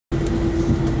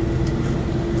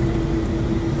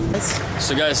guys.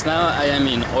 So guys, now I am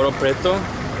in Ouro Preto,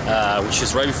 which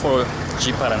is right before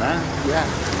G Paraná. Yeah.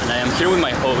 And I am here with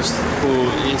my host, who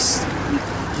is,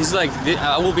 he's like,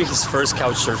 I will be his first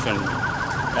couchsurfing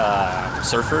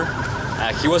surfer.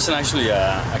 He wasn't actually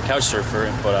a couch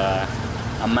surfer, but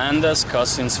Amanda's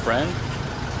cousin's friend.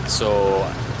 So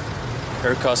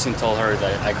her cousin told her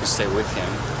that I could stay with him.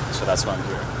 So that's why I'm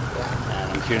here. Yeah.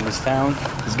 And I'm here in this town.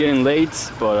 It's getting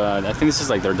late, but I think this is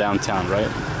like their downtown, right?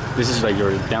 This is like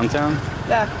your downtown?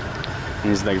 Yeah.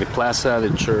 And it's like the plaza,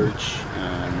 the church.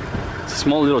 It's a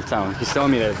small little town. He's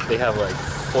telling me that they have like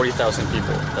 40,000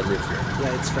 people that live here.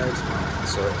 Yeah, it's very small.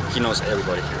 So he knows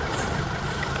everybody here.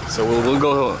 So we'll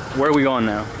go. Where are we going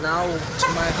now? Now to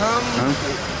my home.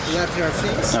 We have your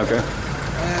things. Okay.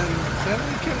 And then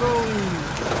we can go.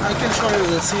 I can show you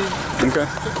the city. Okay.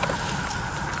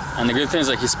 And the good thing is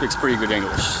like he speaks pretty good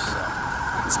English, so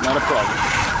it's not a problem.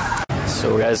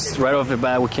 So guys, right off the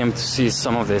bat we came to see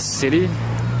some of the city,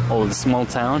 all the small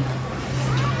town,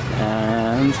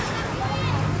 and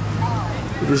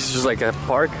this is just like a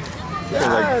park for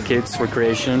like kids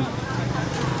recreation.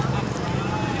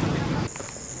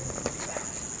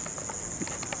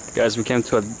 Guys, we came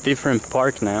to a different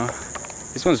park now.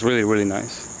 This one's really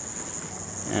nice.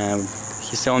 And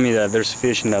he's telling me that there's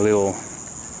fish in that little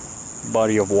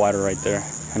body of water right there,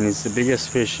 and it's the biggest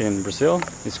fish in Brazil.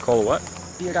 It's called what?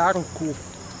 Pirarucu.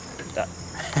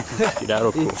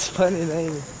 Pirarucu. It's funny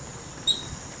name.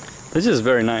 This is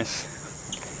very nice.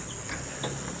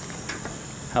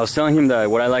 I was telling him that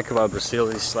what I like about Brazil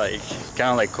is like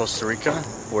kind of like Costa Rica,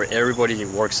 where everybody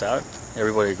works out.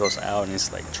 Everybody goes out and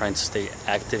is like trying to stay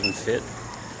active and fit.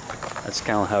 That's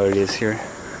kind of how it is here.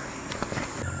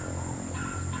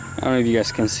 I don't know if you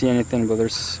guys can see anything, but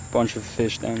there's a bunch of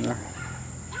fish down there.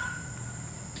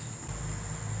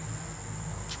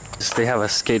 They have a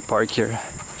skate park here,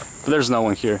 but there's no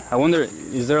one here. I wonder,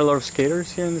 is there a lot of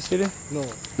skaters here in the city? No.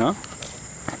 No?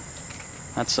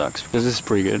 That sucks, because this is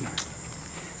pretty good.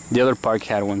 The other park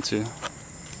had one too,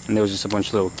 and there was just a bunch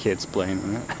of little kids playing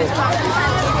on it.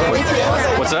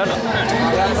 What's that?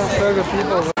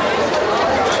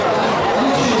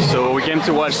 So we came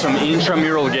to watch some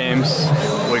intramural games,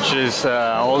 which is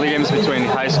all the games between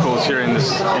high schools here in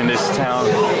this town.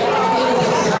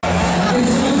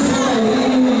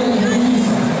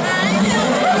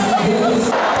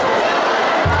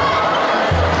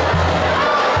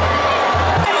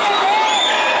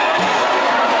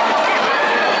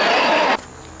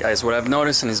 Guys, what I've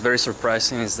noticed, and it's very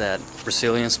surprising, is that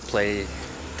Brazilians play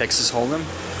Texas Hold'em,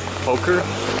 poker,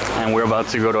 and we're about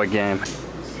to go to a game.